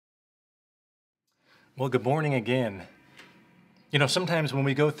Well, good morning again. Sometimes when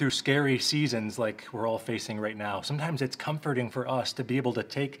we go through scary seasons like we're all facing right now, sometimes it's comforting for us to be able to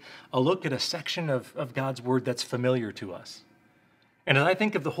take a look at a section of God's Word that's familiar to us. And as I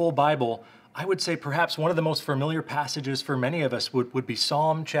think of the whole Bible, I would say perhaps one of the most familiar passages for many of us would be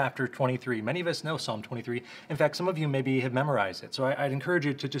Psalm chapter 23. Many of us know Psalm 23. In fact, some of you maybe have memorized it. So I'd encourage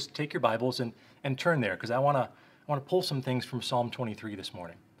you to just take your Bibles and turn there, because I want to pull some things from Psalm 23 this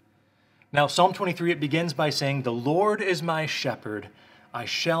morning. Now, Psalm 23, it begins by saying, "The Lord is my shepherd, I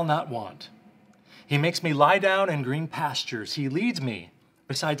shall not want. He makes me lie down in green pastures. He leads me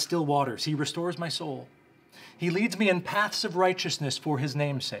beside still waters. He restores my soul. He leads me in paths of righteousness for his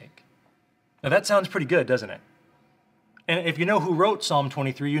name's sake." Now, that sounds pretty good, doesn't it? And if you know who wrote Psalm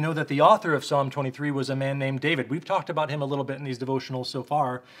 23, you know that the author of Psalm 23 was a man named David. We've talked about him a little bit in these devotionals so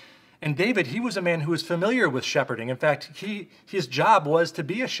far. And David, he was a man who was familiar with shepherding. In fact, his job was to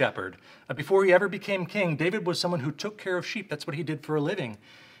be a shepherd. Before he ever became king, David was someone who took care of sheep. That's what he did for a living.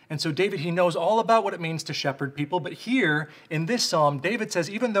 And so David, he knows all about what it means to shepherd people. But here in this psalm, David says,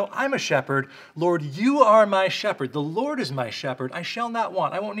 even though I'm a shepherd, Lord, you are my shepherd. The Lord is my shepherd. I shall not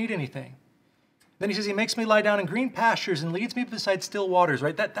want. I won't need anything. Then he says, he makes me lie down in green pastures and leads me beside still waters,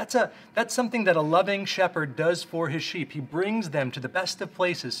 right? That's something that a loving shepherd does for his sheep. He brings them to the best of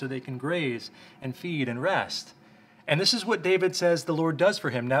places so they can graze and feed and rest. And this is what David says the Lord does for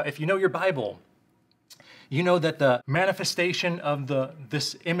him. Now, if you know your Bible, you know that the manifestation of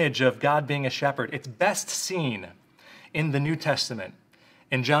this image of God being a shepherd, it's best seen in the New Testament.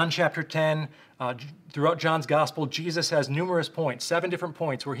 In John chapter 10, throughout John's gospel, Jesus has numerous points, 7 different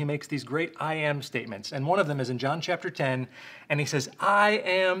points where he makes these great I am statements. And one of them is in John chapter 10, and he says, I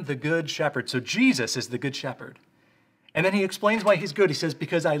am the good shepherd. So Jesus is the good shepherd. And then he explains why he's good. He says,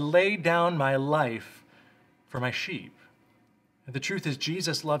 because I lay down my life for my sheep. And the truth is,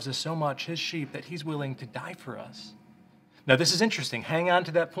 Jesus loves us so much, his sheep, that he's willing to die for us. Now, this is interesting. Hang on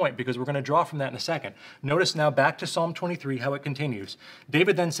to that point because we're going to draw from that in a second. Notice now back to Psalm 23, how it continues.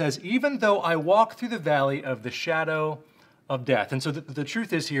 David then says, even though I walk through the valley of the shadow of death. And so the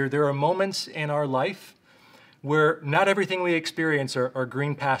truth is here, there are moments in our life where not everything we experience are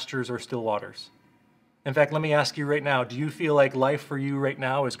green pastures or still waters. In fact, let me ask you right now, do you feel like life for you right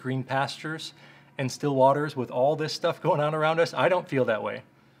now is green pastures and still waters with all this stuff going on around us? I don't feel that way.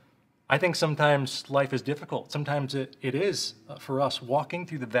 I think sometimes life is difficult. Sometimes it is for us walking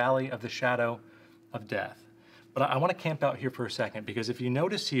through the valley of the shadow of death. But I want to camp out here for a second, because if you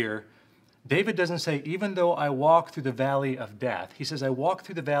notice here, David doesn't say, even though I walk through the valley of death. He says, I walk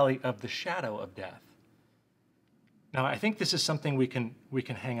through the valley of the shadow of death. Now, I think this is something we can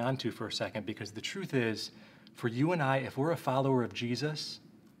hang on to for a second, because the truth is, for you and I, if we're a follower of Jesus,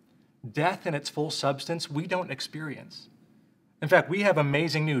 death in its full substance, we don't experience. In fact, we have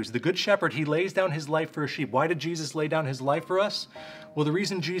amazing news. The Good Shepherd, he lays down his life for a sheep. Why did Jesus lay down his life for us? Well, the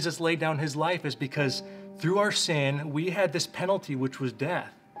reason Jesus laid down his life is because through our sin, we had this penalty, which was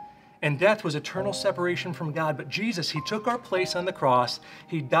death. And death was eternal separation from God. But Jesus, he took our place on the cross.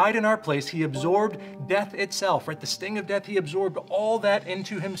 He died in our place. He absorbed death itself, right? The sting of death, he absorbed all that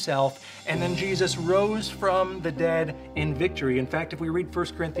into himself. And then Jesus rose from the dead in victory. In fact, if we read 1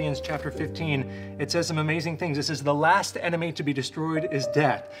 Corinthians chapter 15, it says some amazing things. It says, the last enemy to be destroyed is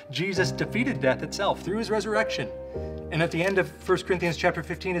death. Jesus defeated death itself through his resurrection. And at the end of 1 Corinthians chapter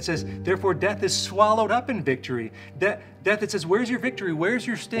 15, it says, therefore death is swallowed up in victory. Death, it says, where's your victory? Where's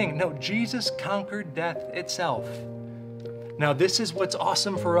your sting? No, Jesus conquered death itself. Now, this is what's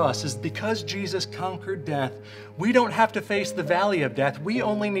awesome for us, is because Jesus conquered death, we don't have to face the valley of death. We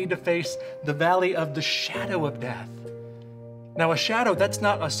only need to face the valley of the shadow of death. Now, a shadow, that's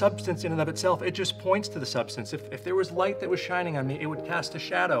not a substance in and of itself. It just points to the substance. If there was light that was shining on me, it would cast a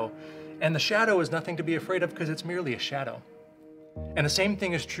shadow. And the shadow is nothing to be afraid of because it's merely a shadow. And the same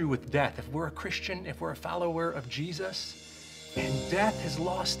thing is true with death. If we're a Christian, if we're a follower of Jesus, and death has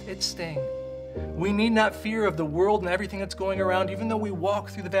lost its sting. We need not fear of the world and everything that's going around. Even though we walk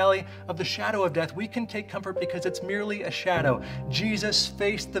through the valley of the shadow of death, we can take comfort because it's merely a shadow. Jesus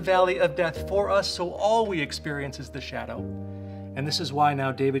faced the valley of death for us, so all we experience is the shadow. And this is why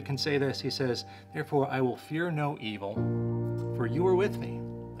now David can say this. He says, therefore I will fear no evil, for you are with me.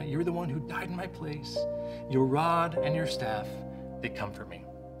 You're the one who died in my place. Your rod and your staff, they comfort me.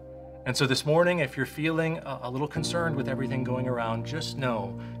 And so this morning, if you're feeling a little concerned with everything going around, just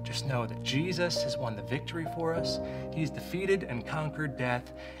know that Jesus has won the victory for us. He's defeated and conquered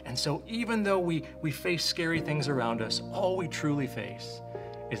death. And so even though we face scary things around us, all we truly face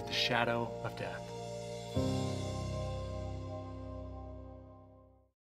is the shadow of death.